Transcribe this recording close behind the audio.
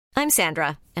I'm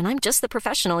Sandra, and I'm just the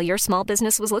professional your small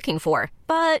business was looking for.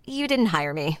 But you didn't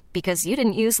hire me because you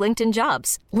didn't use LinkedIn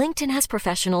Jobs. LinkedIn has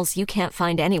professionals you can't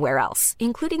find anywhere else,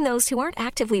 including those who aren't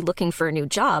actively looking for a new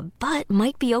job, but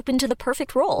might be open to the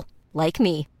perfect role, like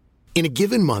me. In a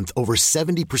given month, over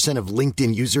 70% of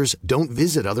LinkedIn users don't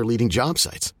visit other leading job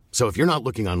sites. So if you're not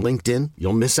looking on LinkedIn,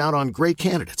 you'll miss out on great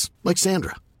candidates like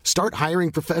Sandra. Start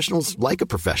hiring professionals like a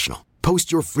professional.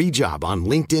 Post your free job on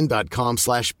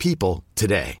linkedin.com/people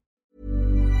today.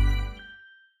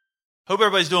 Hope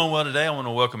everybody's doing well today. I want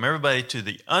to welcome everybody to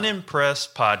the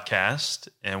Unimpressed podcast.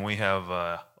 And we have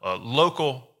a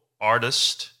local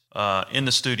artist in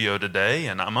the studio today.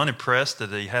 And I'm unimpressed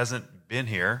that he hasn't been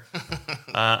here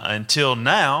until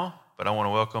now. But I want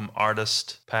to welcome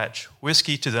artist Patch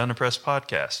Whiskey to the Unimpressed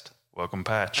podcast. Welcome,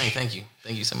 Patch. Hey, thank you.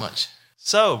 Thank you so much.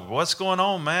 So what's going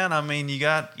on, man? I mean, you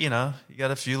got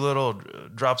a few little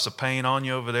drops of paint on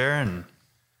you over there, and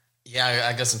yeah,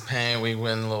 I got some paint. We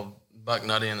went a little buck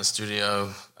nutty in the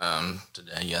studio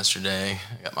yesterday.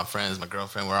 I got my friends, my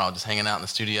girlfriend. We're all just hanging out in the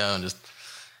studio and just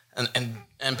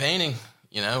and painting.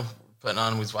 You know, putting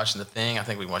on. We was watching The Thing. I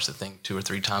think we watched The Thing 2 or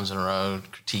 3 times in a row,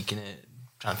 critiquing it,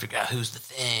 trying to figure out who's the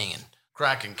thing, and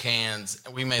cracking cans.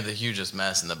 We made the hugest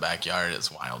mess in the backyard.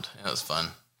 It's wild. It was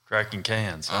fun. cracking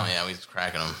cans. Huh? Oh yeah, we was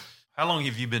cracking them. How long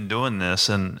have you been doing this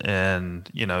and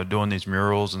doing these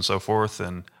murals and so forth?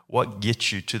 And what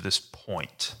gets you to this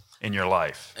point in your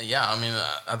life? Yeah, I mean,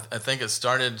 I think it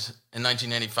started in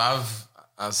 1985.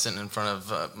 I was sitting in front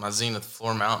of my Zenith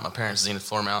floor mount, my parents' Zenith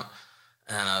floor mount,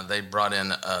 and they brought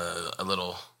in a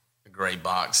little gray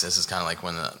box. This is kind of like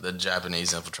when the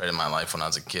Japanese infiltrated my life when I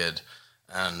was a kid,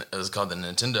 and it was called the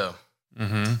Nintendo.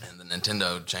 Mm-hmm. And the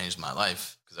Nintendo changed my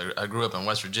life. Because I grew up in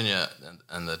West Virginia,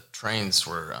 and the trains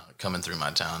were coming through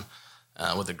my town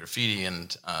with the graffiti.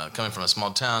 And coming from a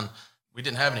small town, we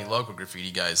didn't have any local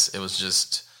graffiti guys. It was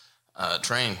just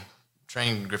train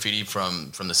graffiti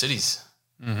from the cities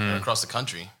across the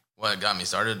country. What got me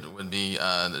started would be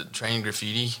the train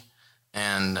graffiti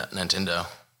and Nintendo.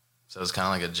 So it was kind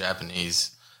of like a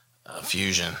Japanese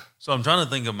fusion. So I'm trying to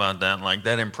think about that, like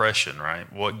that impression,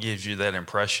 right? What gives you that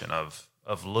impression of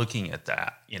looking at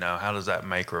that? How does that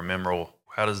make memorable?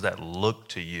 How does that look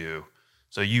to you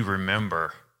so you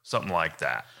remember something like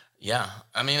that? Yeah.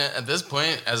 I mean, at this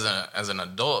point, as an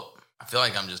adult, I feel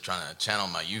like I'm just trying to channel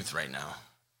my youth right now.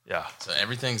 Yeah. So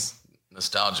everything's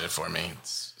nostalgia for me.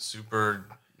 It's super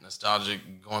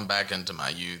nostalgic, going back into my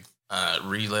youth,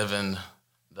 reliving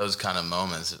those kind of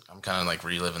moments. I'm kind of like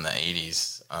reliving the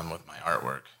 80s with my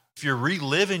artwork. If you're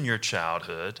reliving your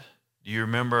childhood, do you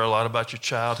remember a lot about your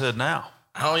childhood now?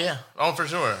 Oh yeah, for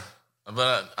sure.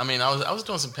 But I mean, I was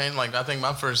doing some painting. Like I think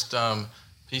my first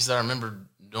piece that I remember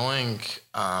doing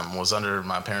was under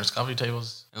my parents' coffee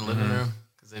tables in the living room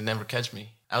because they never catch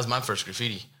me. That was my first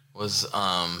graffiti. Was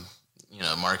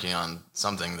marking on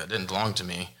something that didn't belong to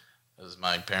me. It was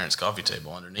my parents' coffee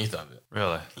table underneath of it.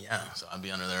 Really? Yeah. So I'd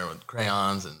be under there with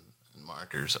crayons and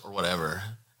markers or whatever.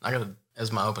 I got it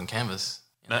as my open canvas.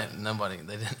 They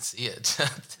didn't see it.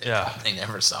 They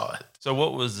never saw it. So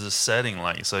what was the setting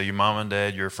like? So your mom and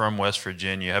dad, you're from West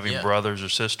Virginia. Have you brothers or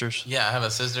sisters? Yeah, I have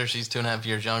a sister. She's 2.5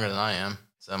 years younger than I am.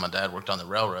 So my dad worked on the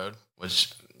railroad,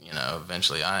 which,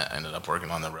 eventually I ended up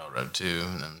working on the railroad too.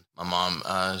 And then my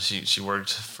mom, she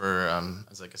worked for,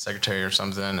 as like a secretary or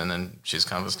something. And then she's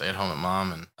kind of a stay-at-home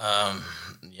mom. And,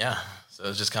 so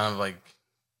it's just kind of like,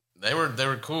 they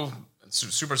were cool,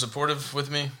 super supportive with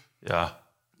me. Yeah.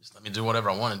 Just let me do whatever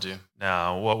I wanted to.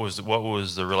 Now, what was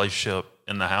the relationship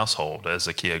in the household as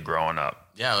a kid growing up?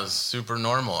 Yeah, it was super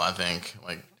normal, I think.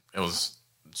 Like, it was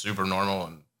super normal,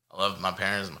 and I loved my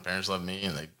parents, and my parents loved me,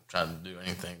 and they tried to do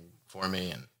anything for me,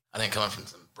 and I didn't come from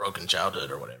some broken childhood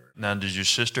or whatever. Now, did your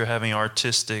sister have any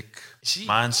artistic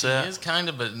mindset? She is kind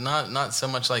of, but not so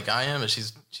much like I am, but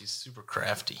she's super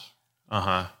crafty.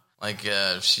 Uh-huh. Like,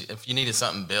 if you needed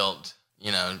something built,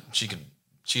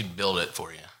 she'd build it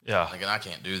for you. Yeah. Like, and I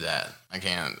can't do that. I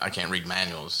can't read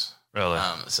manuals. Really?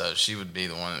 So she would be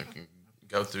the one that can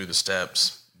go through the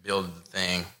steps, build the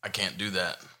thing. I can't do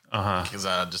that. Uh-huh. Because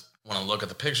I just want to look at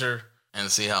the picture and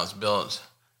see how it's built,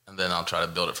 and then I'll try to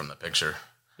build it from the picture.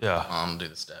 Yeah. Do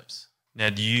the steps.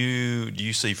 Now, do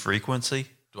you see frequency?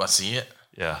 Do I see it?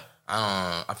 Yeah.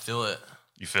 I feel it.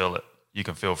 You feel it? You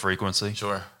can feel frequency?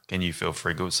 Sure. Can you feel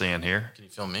frequency in here? Can you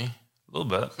feel me? A little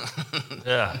bit.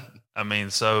 Yeah. I mean,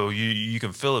 so you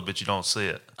can feel it, but you don't see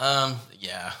it.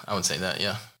 Yeah, I would say that,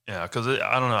 yeah. Yeah, because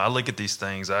I don't know. I look at these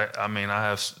things. I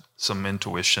have some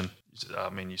intuition. I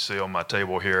mean, you see on my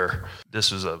table here,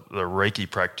 this was the Reiki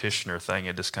practitioner thing.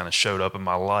 It just kind of showed up in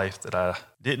my life that I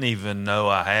didn't even know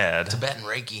I had. Tibetan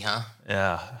Reiki, huh?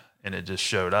 Yeah, and it just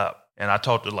showed up. And I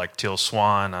talked to like Till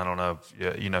Swan. I don't know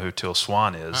if you know who Till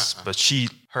Swan is, but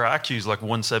her IQ is like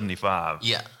 175.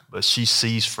 Yeah. But she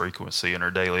sees frequency in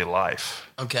her daily life.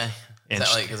 Okay. And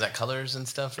Is that colors and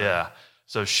stuff? Or? Yeah.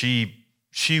 So she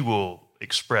will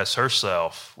express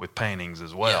herself with paintings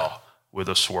as well, with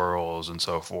the swirls and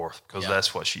so forth, because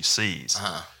that's what she sees.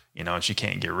 You know, and she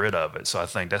can't get rid of it. So I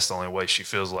think that's the only way she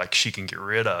feels like she can get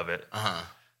rid of it.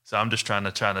 So I'm just trying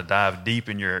to dive deep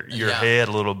in your head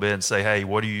a little bit and say, hey,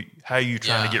 how are you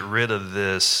trying to get rid of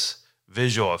this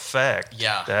visual effect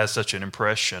that has such an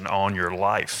impression on your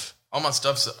life? All my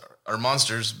stuffs are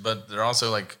monsters, but they're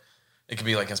also like, it could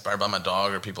be like inspired by my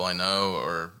dog or people I know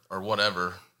or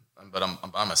whatever. But I'm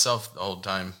by myself the whole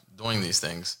time doing these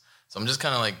things. So I'm just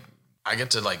kind of like, I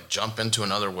get to like jump into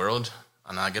another world,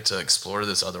 and I get to explore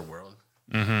this other world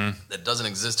that doesn't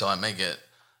exist till I make it.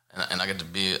 And I get to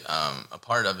be a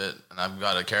part of it. And I've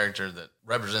got a character that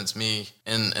represents me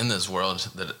in this world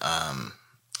that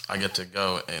I get to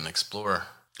go and explore.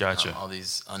 Gotcha. All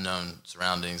these unknown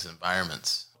surroundings and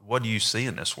environments. What do you see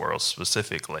in this world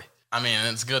specifically? I mean,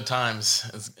 it's good times.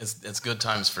 It's good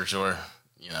times for sure.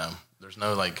 You know, there's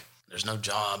no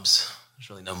jobs. There's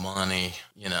really no money.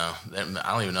 You know,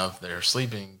 I don't even know if they're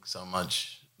sleeping so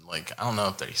much. Like, I don't know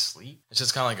if they sleep. It's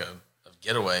just kind of like a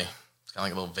getaway. It's kind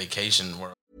of like a little vacation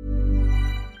where.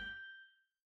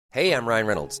 Hey, I'm Ryan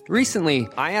Reynolds. Recently,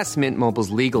 I asked Mint Mobile's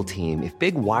legal team if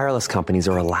big wireless companies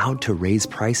are allowed to raise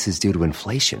prices due to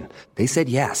inflation. They said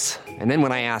yes. And then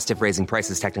when I asked if raising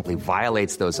prices technically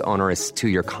violates those onerous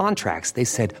 2-year contracts, they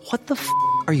said, "What the f***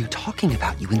 are you talking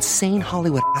about, you insane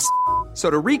Hollywood ass?" So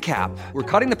to recap, we're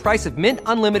cutting the price of Mint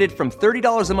Unlimited from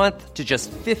 $30 a month to just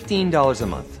 $15 a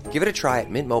month. Give it a try at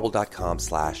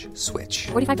mintmobile.com/switch.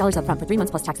 $45 up front for 3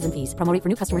 months plus taxes and fees. Promo rate for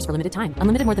new customers for limited time.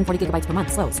 Unlimited more than 40 gigabytes per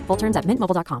month. Slows full terms at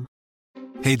mintmobile.com.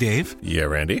 Hey, Dave. Yeah,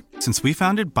 Randy. Since we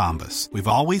founded Bombas, we've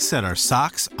always said our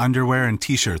socks, underwear, and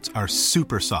T-shirts are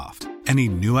super soft. Any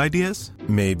new ideas?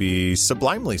 Maybe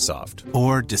sublimely soft.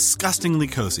 Or disgustingly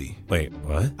cozy. Wait,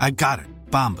 what? I got it.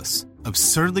 Bombas.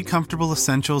 Absurdly comfortable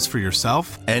essentials for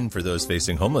yourself and for those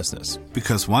facing homelessness.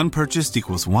 Because one purchased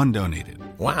equals one donated.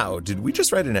 Wow, did we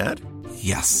just write an ad?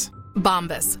 Yes.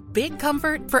 Bombas. Big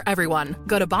comfort for everyone.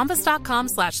 Go to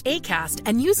bombas.com/ACAST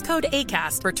and use code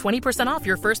ACAST for 20% off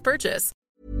your first purchase.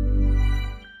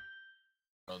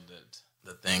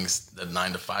 The things that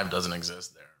 9 to 5 doesn't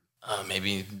exist there.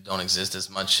 Maybe don't exist as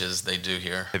much as they do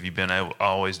here. Have you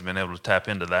always been able to tap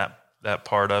into that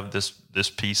part of this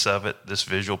piece of it, this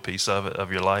visual piece of it,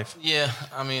 of your life? Yeah,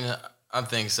 I mean, I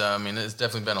think so. I mean, it's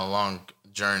definitely been a long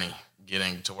journey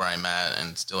getting to where I'm at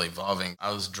and still evolving.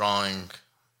 I was drawing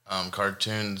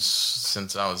cartoons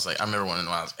since I was I remember when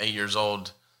I was 8 years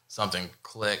old, something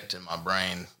clicked in my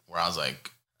brain where I was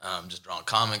like, just drawing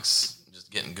comics,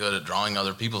 just getting good at drawing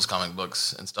other people's comic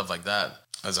books and stuff like that.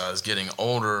 As I was getting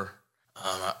older,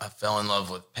 I fell in love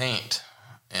with paint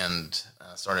and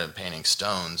started painting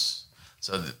stones.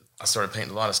 So I started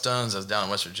painting a lot of stones. I was down in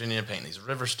West Virginia painting these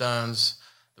river stones.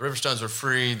 The river stones were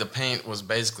free. The paint was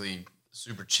basically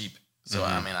super cheap. So,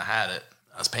 I mean, I had it.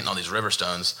 I was painting all these river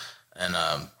stones, and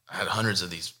I had hundreds of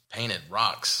these painted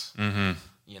rocks,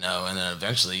 you know, and then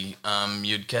eventually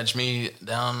you'd catch me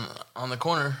down on the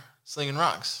corner slinging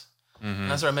rocks.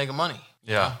 And I started making money.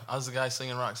 Yeah. You know? I was the guy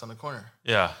slinging rocks on the corner.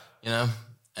 Yeah. You know,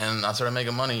 and I started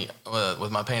making money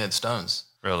with my painted stones.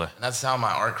 Really? And that's how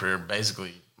my art career,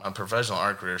 basically, my professional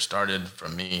art career started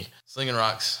from me slinging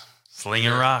rocks.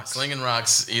 Slinging rocks. Slinging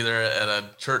rocks either at a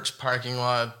church parking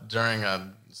lot during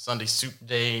a Sunday soup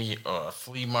day or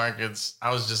flea markets.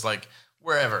 I was just like,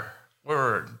 wherever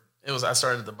it was, I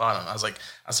started at the bottom. I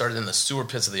started in the sewer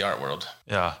pits of the art world.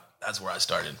 Yeah. That's where I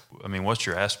started. I mean, what's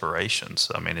your aspirations?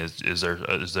 I mean, is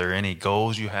there any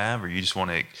goals you have, or you just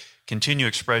want to continue to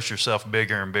express yourself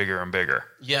bigger and bigger and bigger?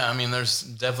 Yeah, I mean, there's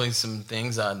definitely some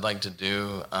things I'd like to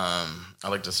do. I'd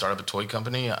like to start up a toy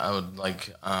company. I'd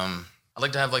like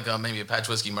to have maybe a Patch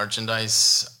Whiskey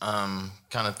merchandise kind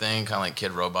of thing, kind of like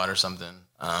Kid Robot or something,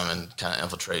 and kind of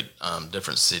infiltrate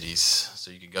different cities.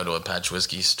 So you could go to a Patch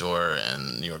Whiskey store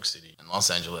in New York City, in Los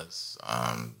Angeles,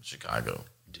 Chicago,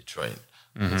 Detroit,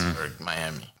 Pittsburgh,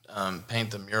 Miami.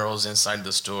 Paint the murals inside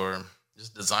the store,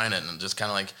 just design it, and just kind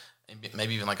of like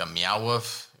maybe even like a Meow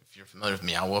Wolf. If you're familiar with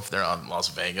Meow Wolf, they're out in Las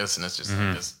Vegas, and it's just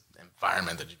like this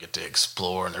environment that you get to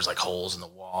explore, and there's like holes in the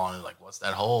wall, and you're like, what's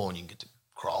that hole? And you get to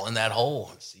crawl in that hole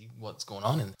and see what's going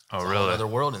on in another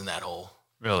world in that hole.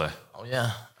 Really? Oh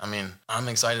yeah. I mean, I'm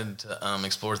excited to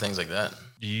explore things like that.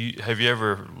 Have you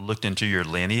ever looked into your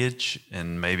lineage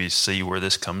and maybe see where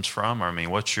this comes from? Or, I mean,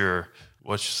 what's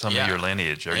some of your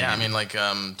lineage? I mean,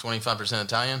 25%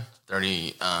 Italian,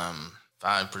 30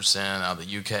 5% out of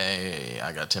the UK.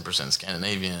 I got 10%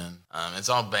 Scandinavian. It's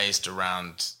all based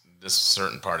around this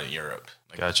certain part of Europe.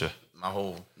 Like Gotcha.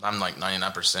 I'm like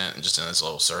 99% just in this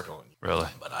little circle. Really?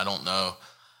 But I don't know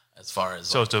as far as.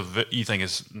 So you think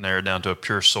it's narrowed down to a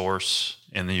pure source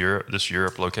in this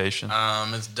Europe location?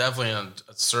 It's definitely a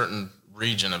certain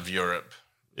region of Europe.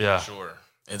 Yeah. Sure.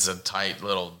 It's a tight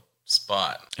little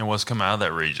spot. And what's come out of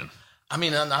that region? I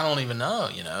mean, I don't even know,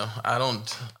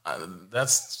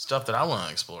 that's stuff that I want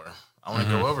to explore. I want to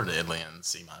go over to Italy and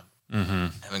see I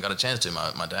haven't got a chance to.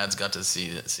 My dad's got to see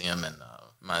him, and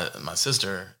my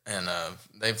sister, and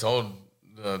they've told,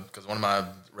 because one of my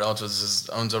relatives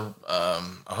owns a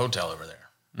hotel over there,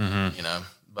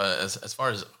 but as far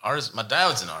as artists, my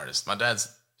dad's an artist.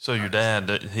 So your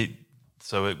dad,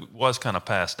 so it was kind of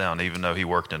passed down, even though he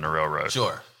worked in the railroad.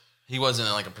 Sure. He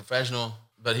wasn't like a professional,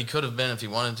 but he could have been if he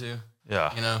wanted to.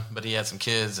 Yeah. But he had some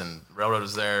kids, and railroad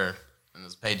was there, and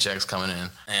his paychecks coming in,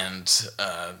 and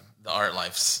the art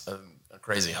life's a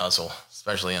crazy hustle,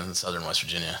 especially in southern West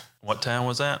Virginia. What town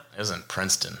was that? It was in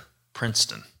Princeton.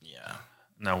 Princeton. Yeah.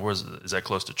 Now, is that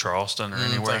close to Charleston or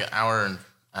anywhere? It's like an hour and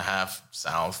a half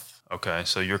south. Okay,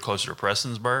 so you're closer to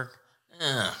Prestonsburg?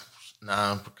 Yeah.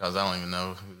 No, because I don't even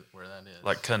know where that is.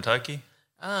 Like Kentucky?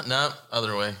 No,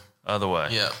 other way. Other way?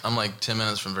 Yeah, I'm like 10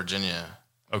 minutes from Virginia.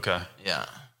 Okay. Yeah.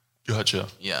 Gotcha.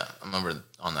 Yeah, I'm over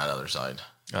on that other side.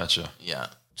 Gotcha. Yeah.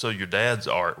 So your dad's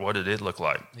art, what did it look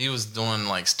like? He was doing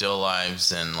like still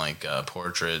lifes and like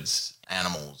portraits,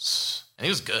 animals, and he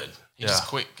was good. He just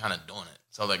quit kind of doing it.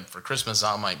 So like for Christmas,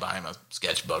 I might buy him a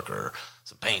sketchbook or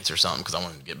some paints or something because I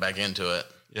wanted to get back into it.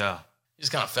 Yeah. He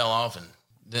just kind of fell off and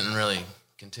didn't really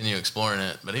continue exploring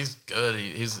it. But he's good.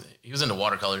 He was into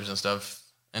watercolors and stuff,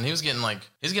 and he was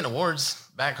getting awards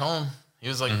back home. He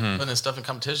was like putting his stuff in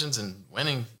competitions and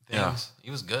winning things. Yeah.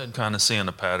 He was good. Kind of seeing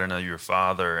the pattern of your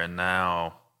father and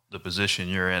now the position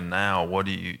you're in now. What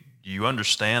do you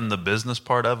understand the business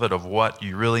part of it, of what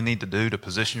you really need to do to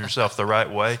position yourself the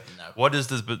right way? No. What does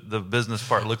the business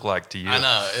part look like to you? I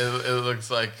know. It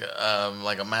looks like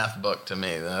a math book to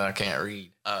me that I can't read.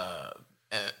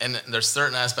 And there's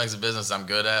certain aspects of business I'm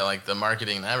good at, like the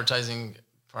marketing and advertising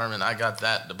department. I got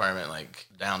that department like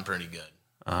down pretty good.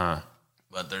 Uh-huh.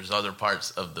 But there's other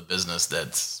parts of the business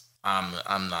that's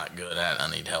I'm not good at.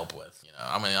 I need help with.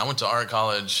 I mean, I went to art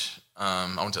college.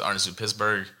 I went to Art Institute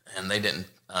Pittsburgh, and they didn't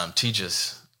teach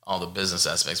us all the business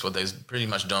aspects. What they was pretty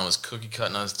much doing was cookie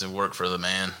cutting us to work for the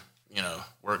man.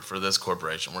 Work for this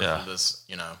corporation. Work for this.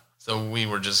 So we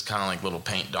were just kind of like little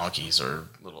paint donkeys or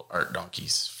little art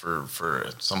donkeys for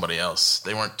somebody else.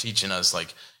 They weren't teaching us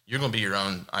like you're going to be your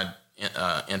own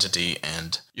entity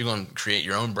and you're going to create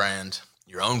your own brand,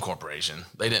 your own corporation.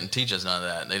 They didn't teach us none of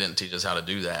that. They didn't teach us how to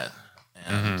do that.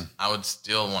 And I would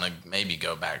still want to maybe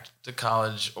go back to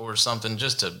college or something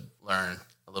just to learn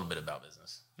a little bit about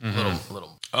business.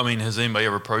 Little. I mean, has anybody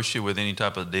ever approached you with any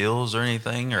type of deals or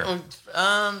anything? Or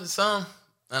some.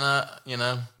 And you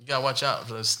gotta watch out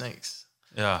for those snakes.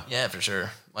 Yeah. Yeah, for sure.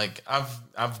 Like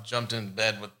I've jumped in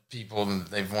bed with people and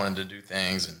they've wanted to do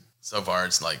things, and so far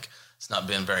it's not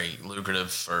been very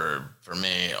lucrative for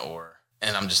me,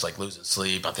 and I'm just like losing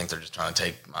sleep. I think they're just trying to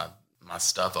take my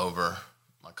stuff over,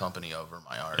 my company over,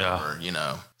 my art over,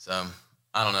 So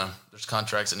I don't know. There's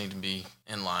contracts that need to be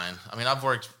in line. I mean, I've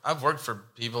worked for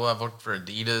people. I've worked for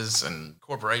Adidas and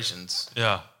corporations.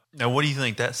 Yeah. Now, what do you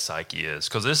think that psyche is?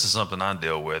 Because this is something I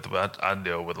deal with. But I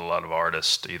deal with a lot of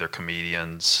artists, either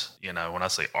comedians. When I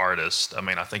say artist, I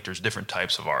mean, I think there's different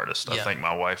types of artists. Yeah. I think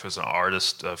my wife is an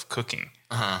artist of cooking.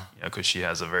 Because she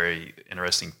has a very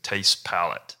interesting taste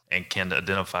palette and can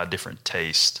identify different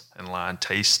taste and line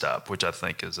taste up, which I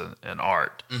think is an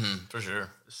art. For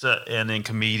sure. So, and then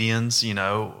comedians, there's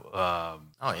a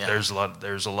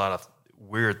lot of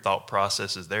weird thought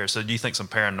processes there. So do you think some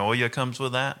paranoia comes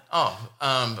with that?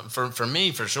 For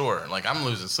me, for sure. Like I'm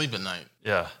losing sleep at night.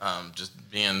 Yeah. Just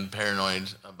being paranoid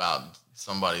about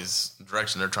somebody's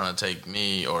direction they're trying to take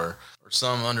me or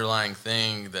some underlying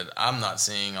thing that I'm not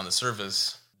seeing on the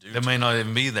surface. It may not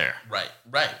even be there. Right.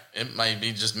 It might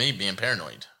be just me being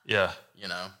paranoid. Yeah.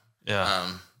 Yeah.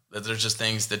 That there's just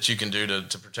things that you can do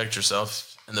to protect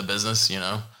yourself in the business,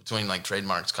 between like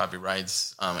trademarks,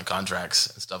 copyrights, and contracts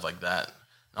and stuff like that.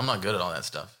 I'm not good at all that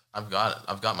stuff. I've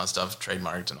got my stuff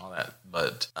trademarked and all that,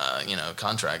 but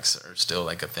contracts are still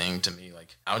like a thing to me.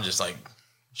 Like I would just like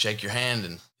shake your hand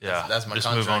and that's my just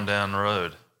contract. Move on down the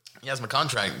road. Yeah, it's my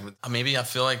contract. Maybe I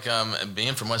feel like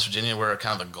being from West Virginia, we're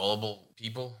kind of a gullible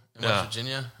people in West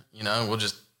Virginia. We'll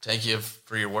just take you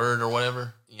for your word or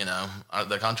whatever.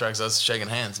 The contract's us shaking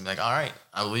hands and be like, all right,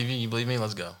 I believe you, you believe me,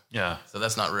 let's go. Yeah. So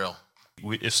that's not real.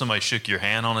 If somebody shook your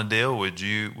hand on a deal, are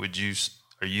you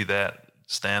that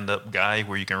stand-up guy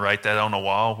where you can write that on a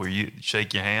wall where you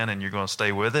shake your hand and you're going to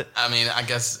stay with it? I mean, I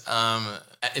guess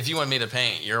if you want me to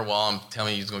paint your wall and tell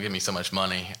me you're going to give me so much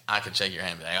money, I could shake your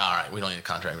hand and be like, all right, we don't need a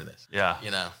contract for this. Yeah.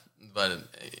 You know, but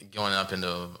going up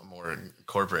into more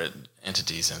corporate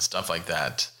entities and stuff like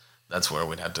that, that's where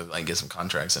we'd have to like get some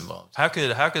contracts involved. How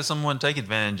could someone take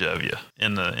advantage of you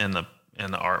in the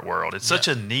art world? It's such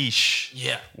a niche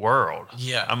world.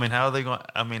 Yeah. I mean, how are they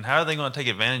going to take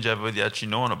advantage of it without you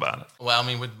knowing about it? Well, I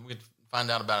mean, we'd find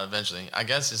out about it eventually. I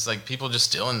guess it's like people just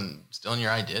stealing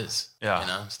your ideas. Yeah. You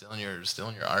know, stealing your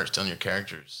art, stealing your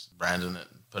characters, branding it,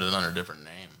 put it under a different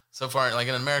name. So far, like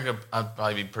in America, I'd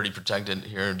probably be pretty protected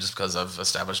here just because I've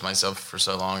established myself for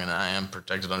so long and I am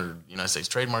protected under United States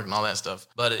trademark and all that stuff.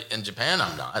 But in Japan,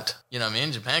 I'm not. You know what I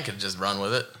mean? Japan could just run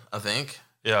with it, I think.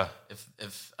 Yeah.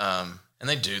 And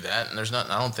they do that, and there's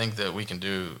nothing I don't think that we can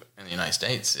do in the United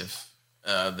States if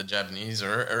the Japanese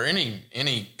or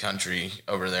any country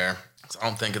over there. So I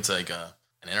don't think it's like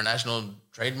an international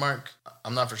trademark.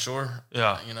 I'm not for sure.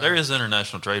 Yeah, you know? There is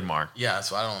international trademark. Yeah,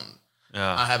 so I don't.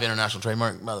 Yeah, I have international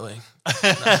trademark, by the way.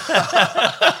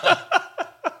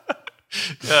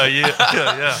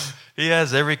 Yeah. He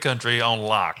has every country on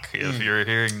lock. If you're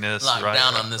hearing this, Locked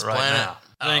down on this planet. Now.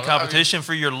 Is there any competition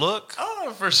for your look?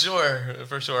 Oh, for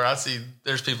sure. I see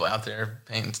there's people out there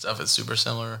painting stuff that's super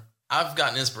similar. I've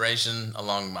gotten inspiration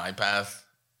along my path,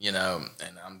 you know,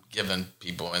 and I'm giving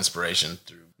people inspiration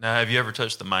through. Now, have you ever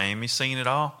touched the Miami scene at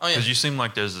all? Oh, yeah. Because you seem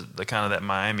like there's the kind of that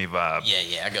Miami vibe.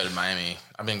 Yeah. I go to Miami.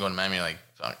 I've been going to Miami like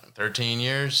 13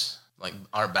 years. Like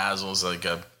Art Basil's like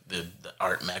the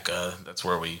art mecca. That's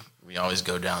where we always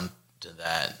go down to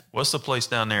that. What's the place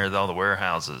down there with all the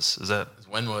warehouses? Is that? It's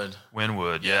Wynwood.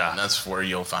 Wynwood, yeah. And that's where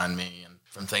you'll find me. And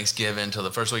from Thanksgiving till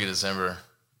the first week of December,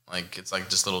 like it's like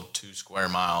just a little 2 square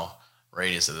mile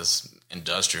radius of this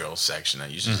industrial section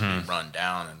that used to just be run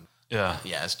down. And yeah,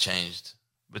 it's changed.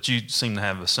 But you seem to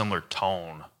have a similar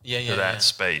tone to that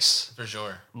space. For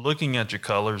sure. Looking at your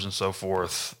colors and so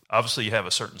forth, obviously you have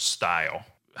a certain style.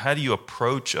 How do you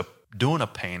approach doing a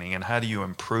painting, and how do you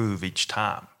improve each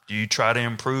time? Do you try to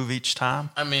improve each time?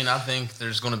 I mean, I think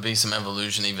there's going to be some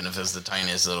evolution, even if it's the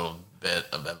tiniest little bit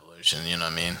of evolution. You know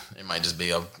what I mean? It might just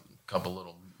be a couple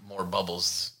little more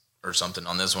bubbles or something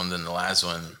on this one than the last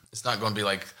one. It's not going to be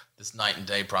like this night and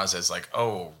day process. Like,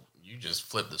 oh, you just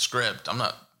flip the script. I'm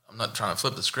not trying to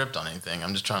flip the script on anything.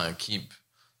 I'm just trying to keep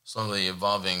slowly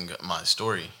evolving my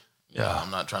story. You know,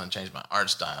 I'm not trying to change my art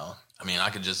style. I mean, I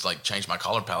could just like change my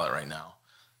color palette right now,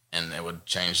 and it would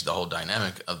change the whole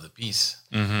dynamic of the piece.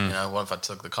 Mm-hmm. You know, what if I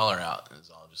took the color out and it's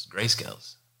all just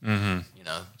grayscales? Mm-hmm. You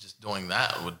know, just doing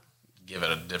that would give it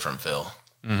a different feel.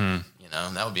 Mm-hmm. You know,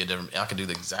 and that would be a different. I could do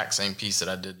the exact same piece that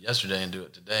I did yesterday and do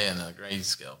it today in a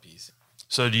grayscale piece.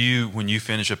 So when you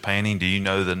finish a painting, do you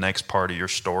know the next part of your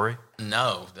story?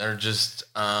 No, they're just,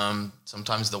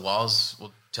 sometimes the walls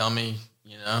will tell me,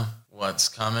 you know, what's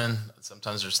coming.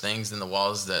 Sometimes there's things in the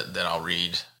walls that I'll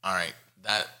read. All right,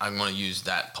 that I'm going to use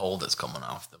that pole that's coming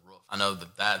off the roof. I know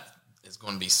that is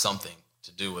going to be something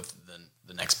to do with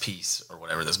the next piece or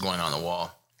whatever that's going on the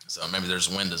wall. So maybe there's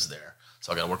windows there.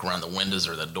 So I got to work around the windows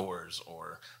or the doors,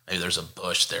 or maybe there's a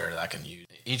bush there that I can use.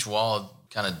 Each wall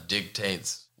kind of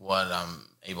dictates what I'm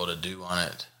able to do on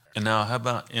it. And now, how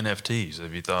about NFTs?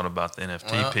 Have you thought about the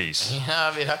NFT piece? Yeah,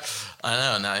 I mean, I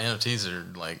know. Now, NFTs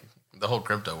are like, the whole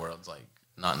crypto world's like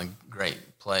not in a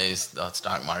great place. The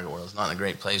stock market world's not in a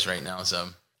great place right now. So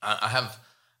I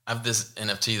have this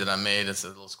NFT that I made. It's a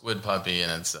little squid puppy,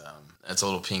 and it's a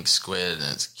little pink squid,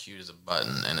 and it's cute as a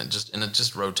button, and it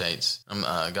just rotates.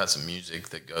 Got some music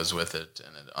that goes with it,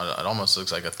 and it almost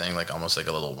looks like a thing, like almost like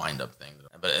a little wind up thing.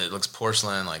 But it looks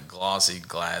porcelain, like glossy,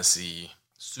 glassy,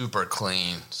 super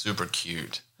clean, super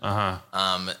cute. And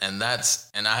I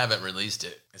haven't released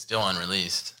it. It's still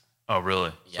unreleased. Oh,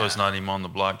 really? Yeah. So it's not even on the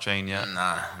blockchain yet?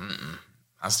 Nah,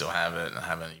 I still have it, and I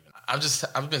haven't even.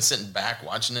 I've been sitting back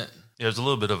watching it. Yeah, there's a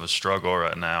little bit of a struggle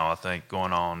right now, I think,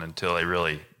 going on until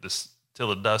the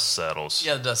dust settles.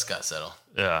 Yeah, the dust got settled.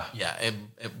 Yeah. Yeah,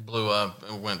 it blew up.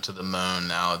 It went to the moon.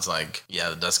 Now it's like, yeah,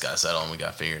 the dust got settled, and we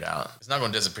got figured out. It's not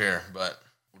going to disappear, but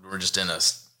we're just in a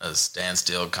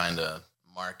standstill kind of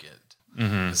market.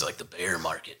 Mm-hmm. It's like the bear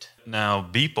market. Now,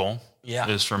 Beeple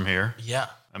is from here. Yeah.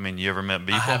 I mean, you ever met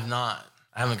Beeple? I have not.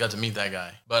 I haven't got to meet that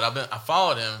guy. But I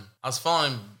followed him. I was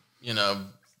following him, you know,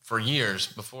 for years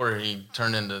before he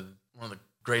turned into one of the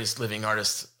greatest living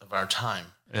artists of our time.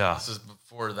 Yeah. This is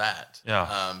before that.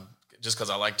 Yeah. Just because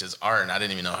I liked his art, and I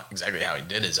didn't even know exactly how he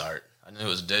did his art. I knew it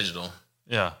was digital.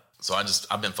 Yeah. So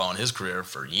I've been following his career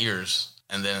for years.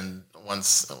 And then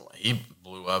once he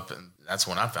blew up, and that's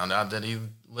when I found out that he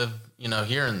lived,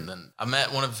 here. And then I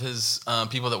met one of his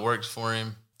people that worked for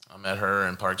him. I met her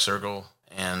in Park Circle,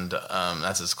 and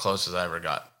that's as close as I ever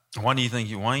got. Why do you think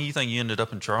you ended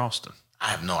up in Charleston? I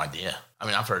have no idea. I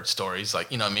mean, I've heard stories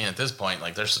like, at this point,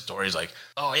 like there's stories like,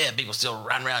 oh yeah, people still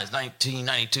riding around his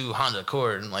 1992 Honda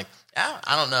Accord. And like,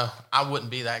 I don't know. I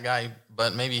wouldn't be that guy,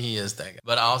 but maybe he is that guy.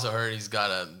 But I also heard he's got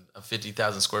a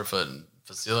 50,000 square foot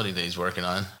facility that he's working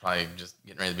on. Probably just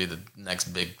getting ready to be the next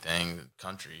big thing,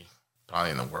 country,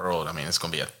 probably in the world. I mean, it's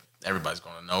going to be everybody's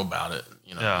going to know about it.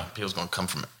 People's going to come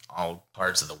from all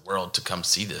parts of the world to come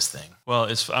see this thing.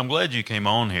 Well, I'm glad you came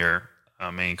on here. I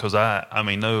mean, because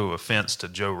no offense to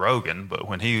Joe Rogan, but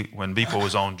when Beeple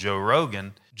was on Joe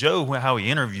Rogan, how he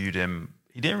interviewed him,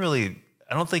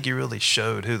 I don't think he really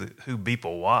showed who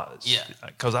Beeple was. Yeah.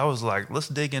 Because I was like, let's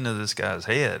dig into this guy's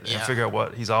head and figure out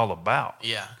what he's all about.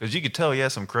 Yeah. Because you could tell he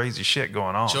has some crazy shit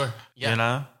going on. Sure. Yeah. You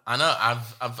know? I know.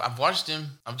 I've watched him.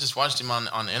 I've just watched him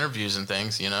on interviews and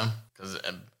things, because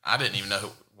I didn't even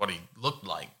know what he looked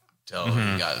like till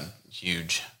he got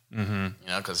huge.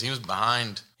 Mm-hmm. Because he was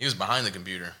behind the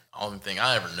computer. All the thing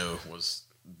I ever knew was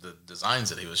the designs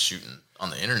that he was shooting on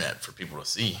the internet for people to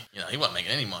see. He wasn't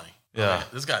making any money. Yeah.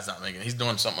 Like, this guy's not making. He's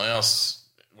doing something else,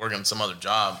 working some other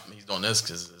job. He's doing this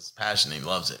because it's passion. He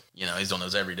loves it. He's doing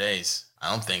those every days. I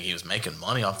don't think he was making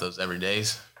money off those every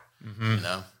days. Mm-hmm.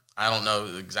 I don't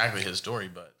know exactly his story,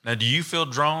 but now, do you feel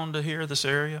drawn to here, this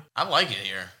area? I like it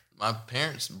here. My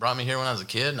parents brought me here when I was a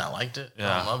kid, and I liked it.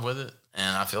 Yeah. I'm in love with it.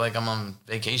 And I feel like I'm on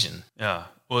vacation. Yeah.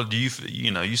 Well, do you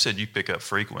said you pick up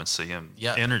frequency and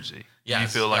energy. Yeah. Do you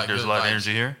feel like there's a lot of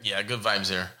energy here? Yeah, good vibes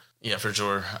here. Yeah, for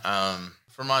sure.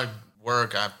 For my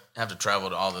work, I have to travel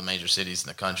to all the major cities in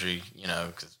the country,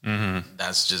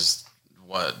 because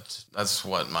that's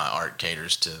what my art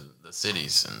caters to the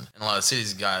cities. And a lot of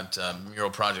cities got mural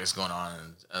projects going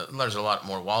on, and there's a lot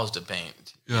more walls to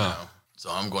paint. Yeah. So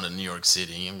I'm going to New York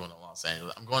City. I'm going to Los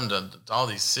Angeles. I'm going to all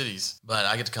these cities, but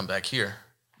I get to come back here,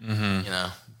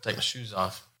 take my shoes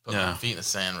off, put my feet in the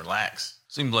sand, relax.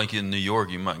 Seems like in New York,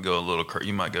 you might go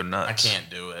you might go nuts. I can't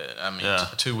do it. I mean,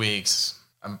 2 weeks,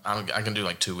 I can do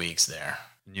like 2 weeks there.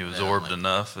 And you absorbed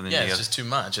enough, and then it's just too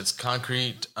much. It's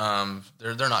concrete.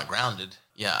 They're not grounded.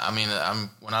 Yeah, I mean,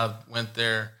 when I went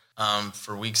there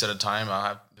for weeks at a time, I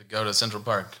have to go to Central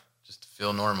Park just to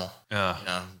feel normal.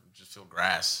 Yeah, just feel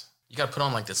grass. You got to put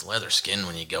on like this leather skin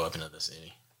when you go up into the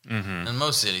city. Mm-hmm. In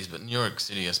most cities, but New York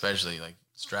City especially, like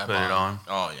strap put it on.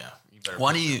 Oh yeah. You better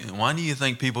why do you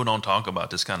think people don't talk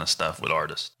about this kind of stuff with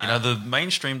artists? The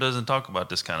mainstream doesn't talk about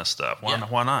this kind of stuff.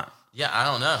 Why not? Yeah, I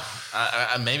don't know.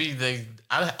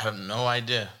 I have no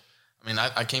idea. I mean,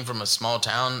 I came from a small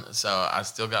town, so I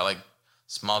still got like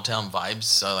small town vibes.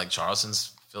 So like Charleston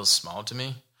feels small to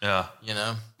me. Yeah.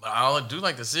 But I do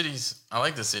like the cities. I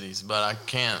like the cities, but I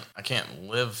can't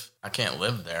live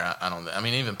there. I don't. I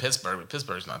mean, even Pittsburgh, but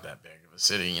Pittsburgh's not that big of a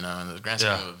city, in the grand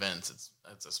scheme of events,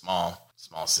 it's a small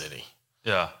city.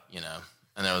 Yeah.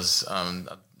 And there was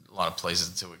a lot of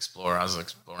places to explore. I was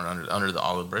exploring under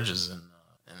all the bridges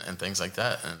and things like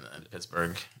that in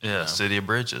Pittsburgh. Yeah, City of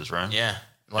Bridges, right? Yeah.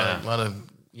 A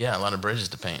lot of bridges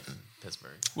to paint in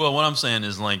Pittsburgh. Well, what I'm saying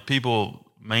is like people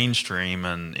mainstream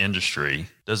and industry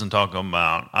doesn't talk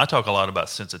about, I talk a lot about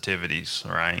sensitivities,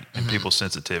 right? And people's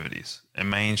sensitivities. And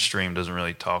mainstream doesn't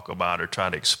really talk about or try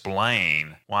to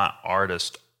explain why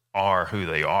artists are who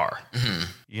they are. Mm-hmm.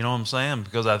 You know what I'm saying?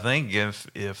 Because I think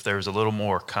if there's a little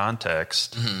more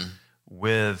context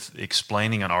with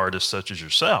explaining an artist such as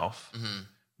yourself,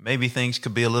 maybe things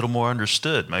could be a little more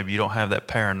understood. Maybe you don't have that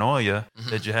paranoia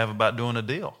that you have about doing a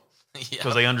deal.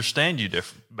 Because they understand you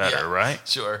better, right?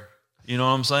 Sure. You know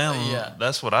what I'm saying? Yeah.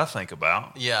 That's what I think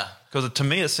about. Yeah. Because to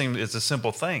me, it seems it's a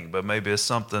simple thing, but maybe it's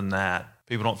something that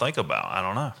people don't think about. I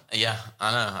don't know. Yeah,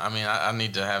 I know. I mean, I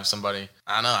need to have somebody.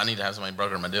 I need to have somebody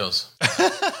broker my deals.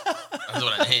 That's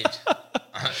what I need.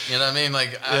 You know what I mean?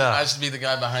 Like, I should be the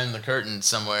guy behind the curtain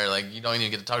somewhere. Like, you don't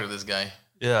even get to talk to this guy.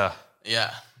 Yeah.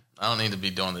 Yeah. I don't need to be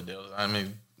doing the deals. I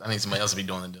mean, I need somebody else to be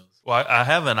doing the deals. Well, I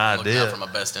have an idea. Looking out for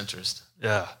my best interest.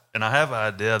 Yeah. And I have an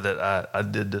idea that I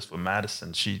did this with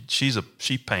Madison.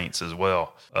 She paints as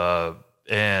well.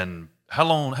 And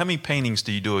how many paintings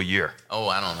do you do a year? Oh,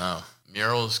 I don't know.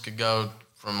 Murals could go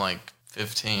from like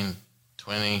 15,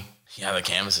 20. Yeah, the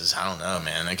canvases, I don't know,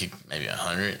 man. They could maybe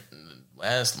 100,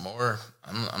 less, more.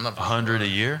 I'm not 100 a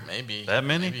year? Maybe. That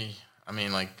many? Maybe. I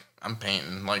mean, like, I'm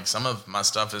painting. Like, some of my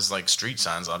stuff is like street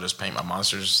signs. I'll just paint my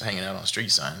monsters hanging out on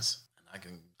street signs.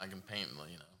 And I can paint,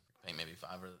 paint maybe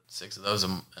 5 or 6 of those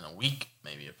in a week,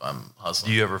 maybe, if I'm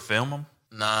hustling. Do you ever film them?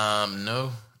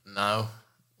 No.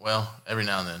 Well, every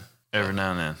now and then. Every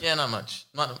now and then. Yeah, not much.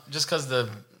 Not just because the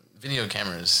video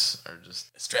cameras are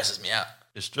just, it stresses me out.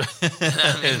 It's I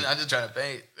mean, I just try to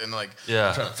paint and like, Yeah.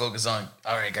 I'm trying to focus on,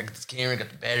 all right, got this camera, got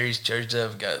the batteries charged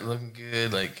up, got it looking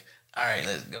good. Like, all right,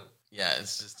 let's go. Yeah,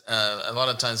 it's just a lot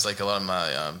of times, like a lot of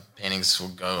my paintings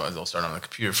they'll start on the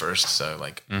computer first. So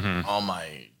like all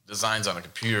my designs on a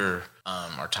computer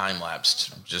are time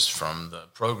lapsed just from the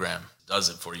program. It does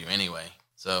it for you anyway.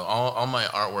 So all my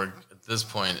artwork at this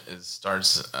point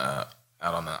starts out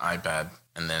on an iPad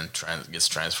and then gets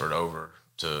transferred over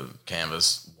to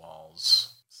canvas,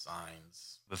 walls,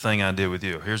 signs. The thing I did with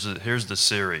you. Here's the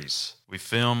series. We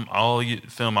film all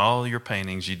your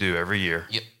paintings you do every year.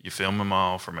 Yep. You film them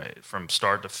all from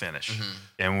start to finish,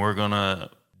 and we're gonna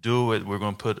do it. We're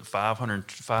gonna put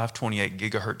 528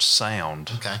 gigahertz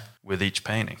sound with each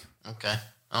painting. Okay.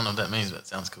 I don't know what that means, but it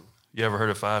sounds cool. You ever heard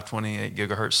of 528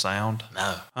 gigahertz sound?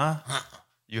 No. Huh?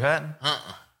 You hadn't?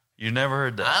 You never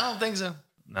heard that? I don't think so.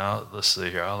 Now let's see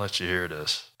here. I'll let you hear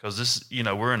this because this,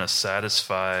 we're in a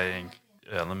satisfying.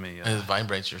 Yeah, let me. It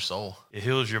vibrates your soul. It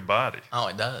heals your body. Oh,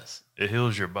 it does. It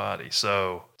heals your body.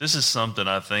 So this is something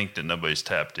I think that nobody's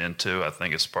tapped into. I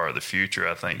think it's part of the future.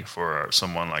 I think for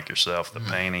someone like yourself, the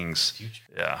paintings.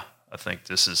 Yeah, I think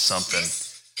this is something.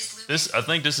 I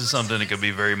think this is something that could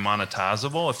be very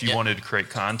monetizable if you wanted to create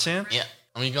content. Yeah.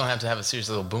 I mean, you're going to have a serious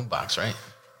little boombox, right?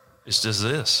 It's just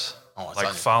this. Oh, it's like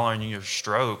like following your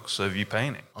strokes of you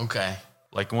painting. Okay.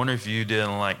 Like, wonder if you did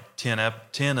like 10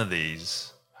 of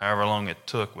these, however long it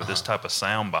took, with this type of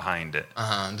sound behind it.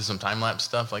 And do some time-lapse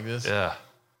stuff like this? Yeah.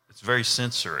 It's very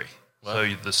sensory. What?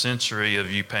 So the sensory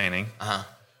of you painting, the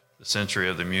sensory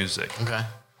of the music. Okay.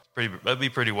 That'd be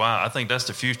pretty wild. I think that's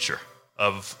the future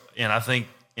and I think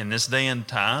in this day and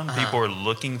time, people are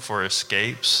looking for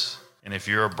escapes. And if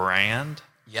you're a brand,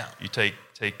 you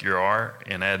take your art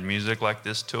and add music like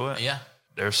this to it. Yeah.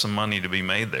 There's some money to be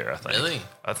made there, I think. Really?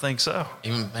 I think so.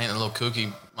 Even painting little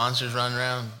kooky monsters running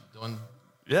around doing.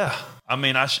 Yeah. I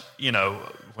mean, after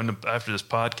this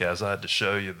podcast, I had to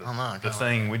show you the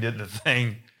thing. We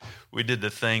did the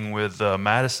thing with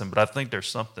Madison, but I think there's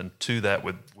something to that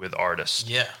with artists.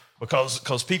 Yeah.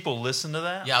 Because people listen to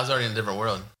that. Yeah, I was already in a different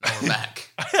world. Now we're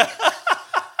back.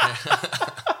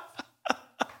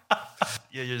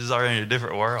 Yeah, you're just already in a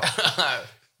different world.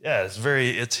 Yeah, it's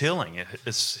healing.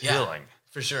 It's healing.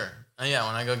 For sure. Yeah,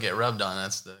 when I go get rubbed on,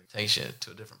 takes you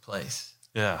to a different place.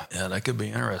 Yeah, that could be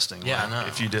interesting. Yeah, like I know.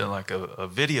 If you did like a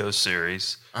video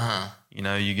series,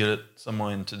 you get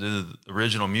someone to do the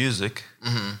original music,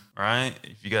 right?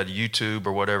 If you got YouTube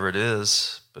or whatever it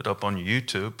is, put up on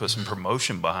YouTube, put some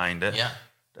promotion behind it. Yeah.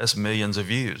 That's millions of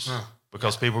views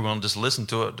because people are going to just listen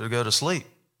to it to go to sleep,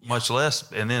 much less.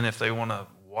 And then if they want to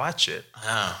watch it,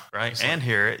 right, and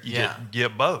hear it, you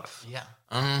get both. Yeah.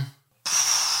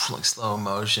 Like slow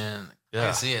motion. Yeah. I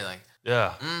can see it. Like.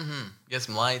 Yeah. Get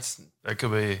some lights. That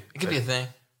could be. It could be a thing.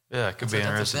 Yeah, it could be an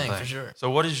that's a interesting thing, thing for sure. So,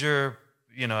 what is your?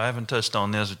 I haven't touched on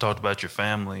this. We talked about your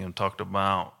family and talked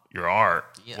about your art.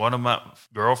 Yeah. What about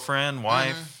girlfriend,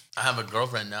 wife? I have a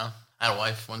girlfriend now. I had a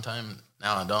wife one time.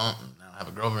 Now I don't. Now I have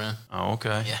a girlfriend. Oh,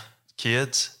 okay. Yeah.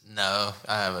 Kids? No,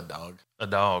 I have a dog. A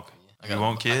dog. You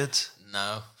want kids?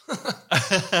 No.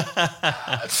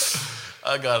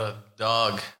 I got a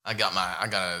dog. I got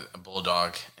a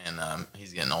bulldog, and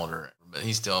he's getting older, but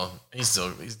he's still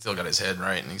got his head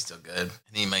right, and he's still good.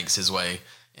 And he makes his way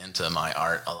into my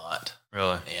art a lot.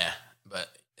 Really? Yeah, but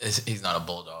he's not a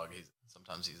bulldog.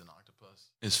 Sometimes he's an octopus.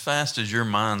 As fast as your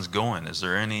mind's going, is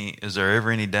there ever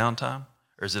any downtime?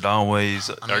 Or is it always,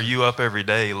 are you up every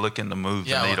day looking to move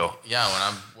the needle? When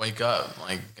I wake up,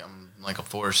 like I'm like a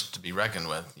force to be reckoned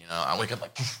with. I wake up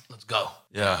like, let's go.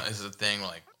 Yeah. It's the thing,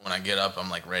 like when I get up, I'm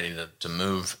like ready to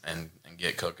move and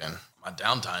get cooking. My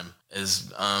downtime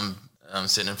is I'm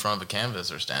sitting in front of a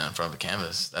canvas or standing in front of a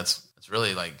canvas. It's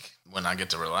really like when I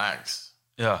get to relax.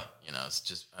 Yeah. It's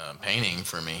just painting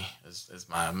for me is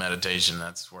my meditation.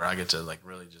 That's where I get to like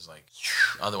really just like,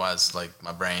 otherwise like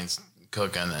my brain's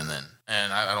cooking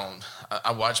and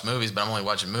I watch movies, but I'm only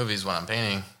watching movies when I'm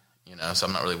painting, so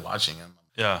I'm not really watching them.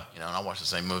 Yeah. And I watch the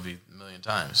same movie a million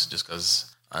times just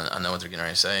because I know what they're getting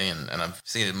ready to say, and I've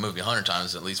seen the movie 100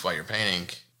 times at least while you're painting,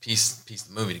 piece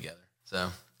the movie together. So,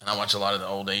 and I watch a lot of the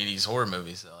old 80s horror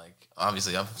movies, so like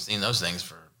obviously I've seen those things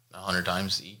for 100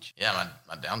 times each. Yeah,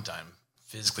 my downtime,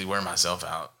 physically wear myself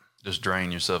out. Just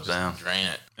drain yourself down. Drain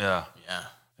it. Yeah. Yeah.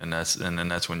 And then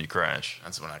that's when you crash.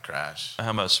 That's when I crash.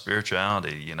 How about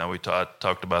spirituality? We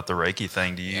talked about the Reiki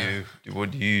thing. Do you,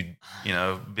 what do you,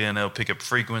 being able to pick up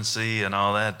frequency and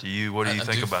all that? What do you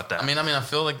think about that? I mean, I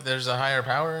feel like there's a higher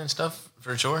power and stuff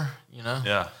for sure.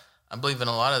 Yeah. I believe in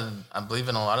a lot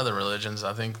of the religions.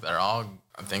 I think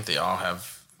they all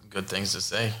have good things to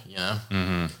say.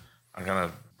 Mm-hmm. I'm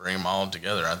gonna bring them all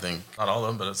together. I think not all of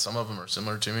them, but some of them are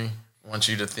similar to me. Want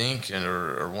you to think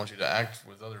or want you to act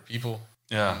with other people.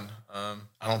 Yeah. And,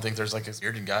 I don't think there's like a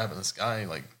bearded guy up in the sky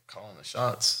like calling the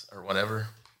shots or whatever.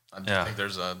 I think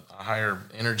there's a higher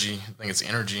energy. I think it's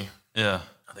energy. Yeah.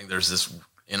 I think there's this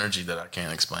energy that I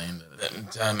can't explain.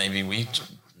 That maybe we,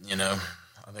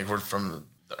 I think we're from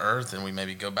the earth and we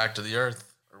maybe go back to the earth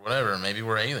or whatever. Maybe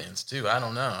we're aliens too. I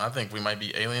don't know. I think we might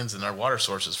be aliens and our water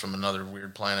source is from another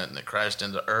weird planet and it crashed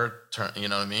into Earth. You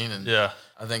know what I mean? And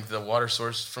I think the water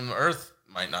source from the Earth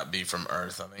might not be from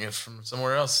Earth. I think it's from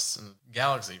somewhere else in the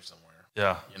galaxy somewhere.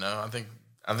 Yeah.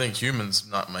 I think humans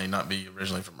may not be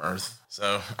originally from Earth.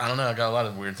 So I don't know. I got a lot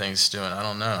of weird things doing. I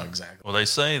don't know exactly. Well, they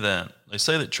say that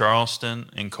Charleston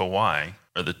and Kauai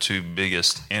are the two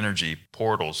biggest energy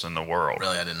portals in the world.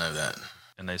 Really, I didn't know that.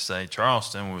 And they say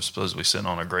Charleston was supposedly sitting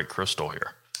on a great crystal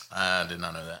here. I did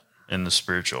not know that. In the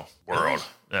spiritual world. Really?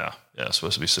 Yeah, it's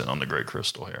supposed to be sitting on the great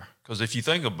crystal here. Because if you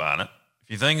think about it,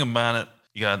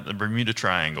 you got the Bermuda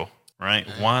Triangle, right?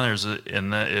 Mm-hmm. Why there's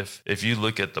if you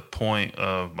look at the point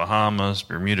of Bahamas,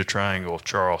 Bermuda Triangle,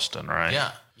 Charleston, right?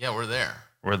 Yeah, we're there.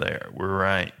 We're there. We're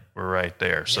right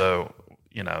there. Yeah. So,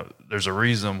 there's a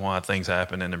reason why things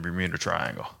happen in the Bermuda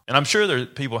Triangle. And I'm sure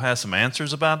people have some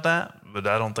answers about that, but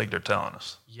I don't think they're telling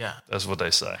us. Yeah. That's what they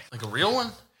say. Like a real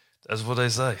one? That's what they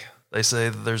say. They say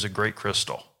that there's a great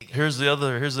crystal. Here's the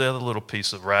other little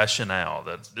piece of rationale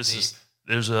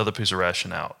there's the other piece of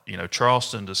rationale.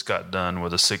 Charleston just got done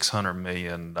with a $600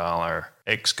 million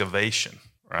excavation,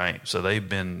 right? So they've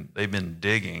been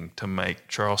digging to make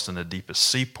Charleston the deepest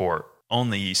seaport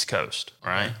on the East Coast,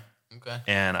 right? Okay.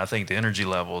 And I think the energy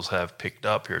levels have picked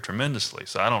up here tremendously.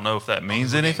 So I don't know if that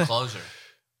means anything. Closer.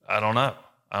 I don't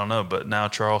know. But now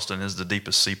Charleston is the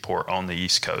deepest seaport on the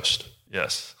East Coast.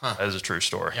 Yes, that is a true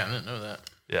story. Yeah, I didn't know that.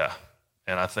 Yeah,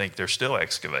 and I think they're still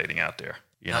excavating out there.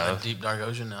 The deep, dark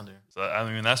ocean out there. So,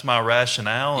 that's my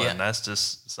rationale, and that's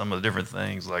just some of the different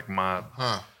things, like my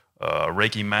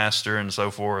Reiki master and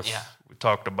so forth. Yeah. We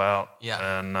talked about.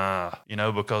 Yeah. And,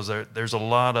 because there's a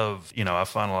lot of, I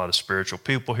find a lot of spiritual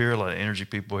people here, a lot of energy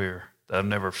people here that I've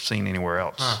never seen anywhere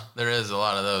else. There is a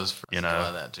lot of those. I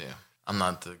know that too. I'm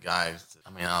not the guy.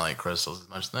 I like crystals as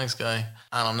much as the next guy.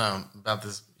 I don't know about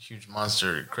this huge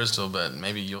monster crystal, but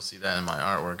maybe you'll see that in my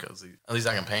artwork. At least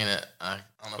I can paint it. I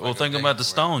don't know. Well, think about the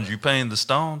stones. You painted the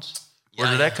stones. Where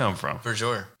did that come from? For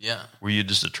sure, yeah. Were you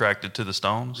just attracted to the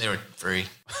stones? They were free.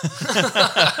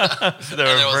 There was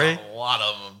a lot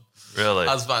of them. Really?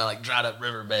 I was finding like dried up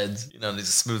riverbeds.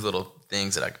 These smooth little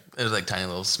things it was like tiny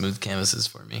little smooth canvases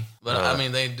for me. But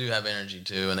they do have energy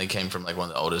too, and they came from like one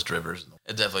of the oldest rivers.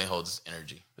 It definitely holds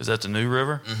energy. Is that the New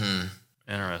River? Mm-hmm.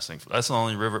 Interesting. That's the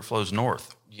only river that flows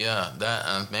north. Yeah,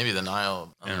 that maybe the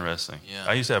Nile. Interesting. Yeah.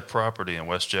 I used to have property in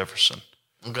West Jefferson.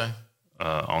 Okay.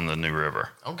 On the New River.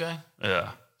 Okay.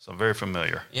 Yeah. So I'm very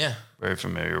familiar. Yeah. Very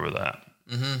familiar with that.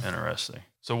 Mm-hmm. Interesting.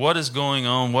 So what is going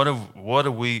on?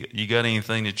 You got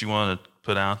anything that you want to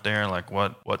put out there? Like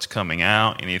what's coming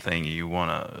out? Anything you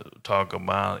want to talk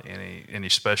about? Any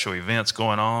special events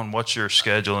going on? What's your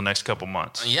schedule the next couple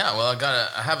months? Yeah. Well,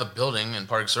 I have a building in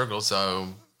Park Circle, so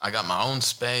I got my own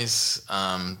space.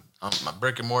 My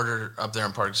brick and mortar up there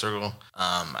in Park Circle,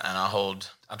 and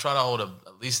I try to hold at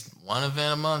least one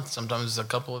event a month, sometimes a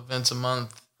couple events a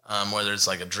month, whether it's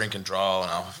like a drink and draw,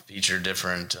 and I'll feature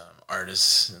different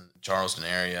artists in the Charleston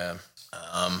area.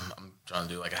 I'm trying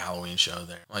to do like a Halloween show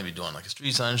there. I might be doing like a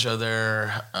street sign show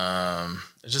there.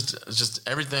 It's just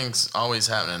everything's always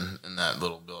happening in that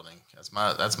little building. That's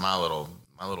my little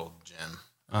gym.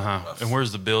 And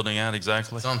where's the building at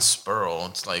exactly? It's on Spurl.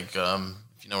 It's like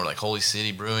if you know where like Holy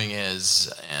City Brewing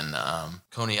is and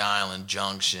Coney Island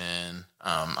Junction.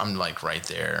 I'm like right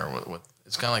there with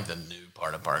it's kind of like the new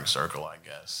part of Park Circle, I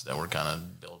guess, that we're kind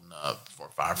of building up for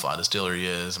Firefly Distillery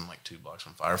is. I'm like 2 blocks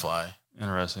from Firefly.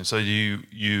 Interesting. So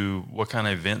you what kind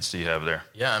of events do you have there?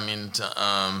 Yeah,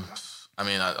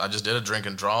 I just did a drink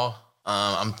and draw.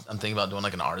 I'm thinking about doing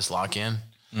like an artist lock-in.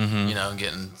 Mm-hmm.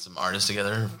 Getting some artists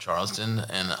together in Charleston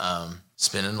and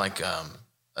spending like a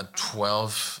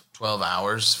 12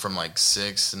 hours from like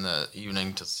 6 in the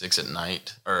evening to 6 at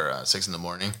night or 6 in the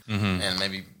morning, and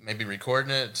maybe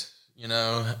recording it,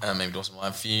 maybe doing some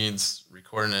live feeds,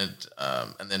 recording it,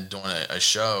 and then doing a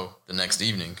show the next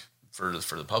evening for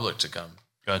the public to come.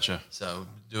 Gotcha. So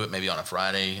do it maybe on a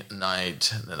Friday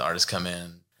night, and then the artists come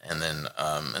in, and then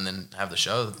have the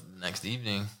show the next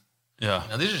evening. Yeah.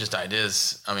 Now, these are just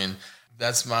ideas.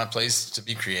 That's my place to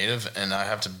be creative, and I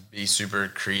have to be super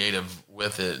creative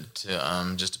with it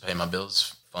to just to pay my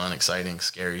bills. Fun, exciting,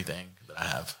 scary thing that I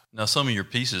have. Now, some of your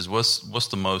pieces, what's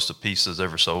the most a piece has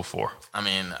ever sold for?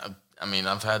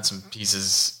 I've had some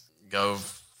pieces go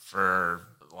for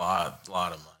a lot of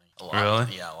money. A lot.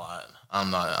 Really? Yeah, a lot. I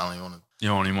don't even want to. You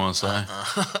don't even want to say?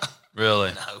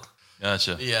 Really? No.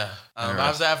 Gotcha. Yeah.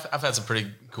 I've had some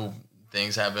pretty cool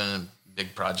things happen,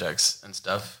 big projects and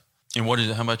stuff. And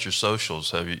how about your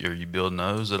socials? Are you building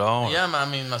those at all? Yeah, I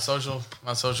mean, my socials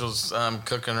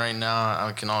cooking right now.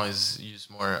 I can always use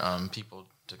more people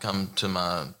to come to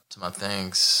my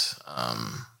things.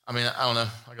 I mean, I don't know.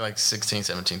 I got like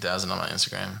 16,000, 17,000 on my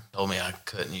Instagram. Told me I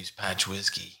couldn't use Patch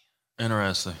Whiskey.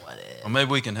 Interesting. Whatever. Well, maybe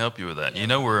we can help you with that.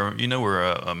 Yeah. We're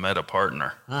a Meta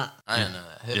partner. I didn't know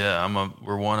that. Yeah,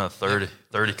 we're one of 30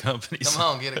 companies. Come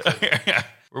on, get it.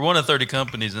 We're one of 30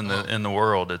 companies in the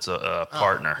world. It's a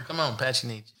partner. Come on, Patch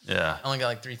needs you. Yeah. I only got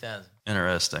like 3,000.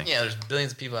 Interesting. Yeah, there's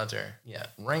billions of people out there. Yeah,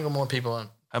 wrangle more people in.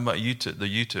 How about YouTube? The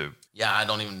YouTube. Yeah, I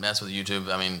don't even mess with YouTube.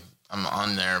 I mean, I'm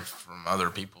on there from other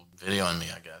people videoing me,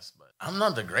 I guess, but I'm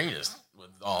not the greatest with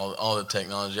all the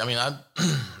technology. I mean,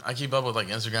 I keep up with like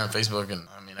Instagram, Facebook, and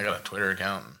I mean, I got a Twitter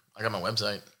account. And I got my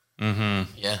website.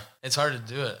 Mm-hmm. Yeah, it's hard to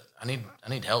do it. I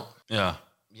need help. Yeah.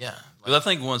 Yeah. Because I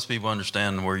think once people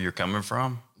understand where you're coming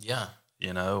from, yeah,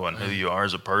 and who you are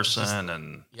as a person,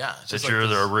 and that you're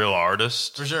a real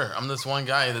artist. For sure. I'm this one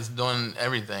guy that's doing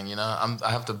everything, I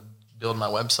have to build my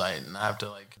website, and I have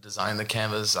to like design the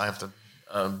canvas. I have to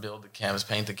build the canvas,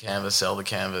 paint the canvas, sell the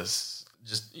canvas.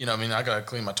 Just, I mean, I got to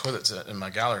clean my toilets in my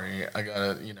gallery. I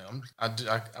got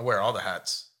to, I wear all the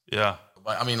hats. Yeah.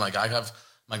 But I mean, like I have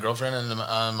my girlfriend and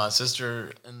my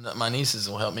sister and my nieces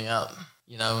will help me out.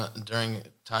 During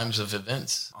times of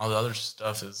events. All the other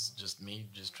stuff is just me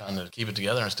just trying to keep it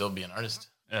together and still be an artist.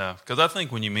 Yeah, because I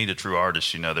think when you meet a true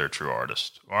artist, they're a true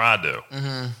artist. Or I do.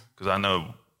 Because I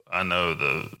know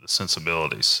the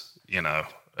sensibilities,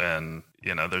 and,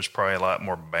 there's probably a lot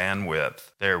more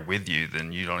bandwidth there with you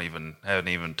than you haven't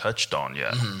even touched on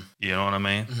yet. Mm-hmm. You know what I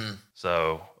mean? Mm-hmm.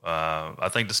 So I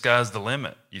think the sky's the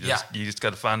limit. You just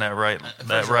got to find that right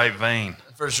vein.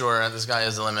 For sure, the sky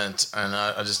is the limit, and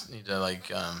I just need to like,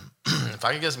 if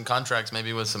I could get some contracts,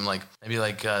 maybe with some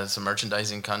some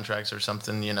merchandising contracts or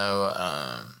something,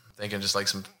 thinking just like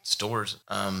some stores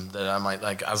that I might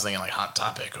like. I was thinking like Hot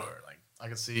Topic, or like I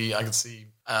could see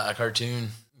a cartoon,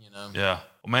 Yeah.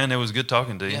 Well, man, it was good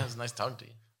talking to you. Yeah, it was nice talking to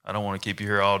you. I don't want to keep you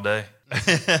here all day.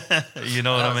 You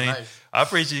know what I mean? Nice. I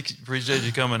appreciate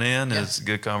you coming in. Yeah. It's a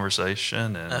good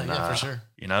conversation. And, for sure.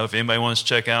 If anybody wants to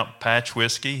check out Patch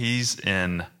Whiskey, he's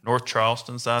in North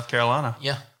Charleston, South Carolina.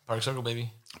 Yeah, Park Circle,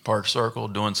 baby. Park Circle,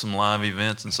 doing some live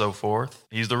events and so forth.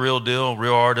 He's the real deal,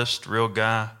 real artist, real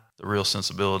guy, the real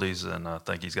sensibilities, and I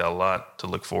think he's got a lot to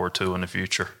look forward to in the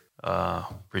future.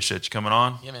 Appreciate you coming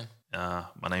on. Yeah, man.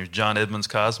 My name is John Edmonds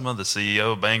Cosma, the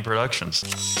CEO of Bang Productions.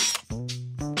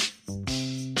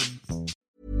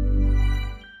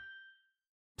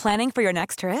 Planning for your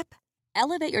next trip?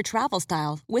 Elevate your travel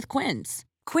style with Quince.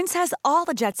 Quince has all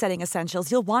the jet-setting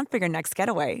essentials you'll want for your next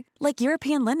getaway, like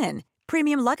European linen,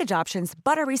 premium luggage options,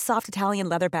 buttery soft Italian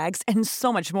leather bags, and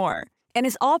so much more. And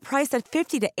is all priced at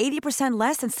 50 to 80%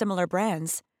 less than similar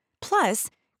brands. Plus,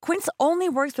 Quince only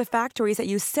works with factories that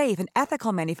use safe and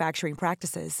ethical manufacturing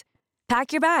practices.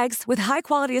 Pack your bags with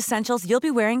high-quality essentials you'll be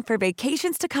wearing for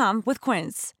vacations to come with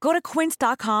Quince. Go to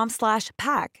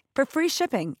quince.com/pack for free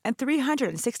shipping and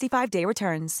 365-day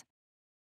returns.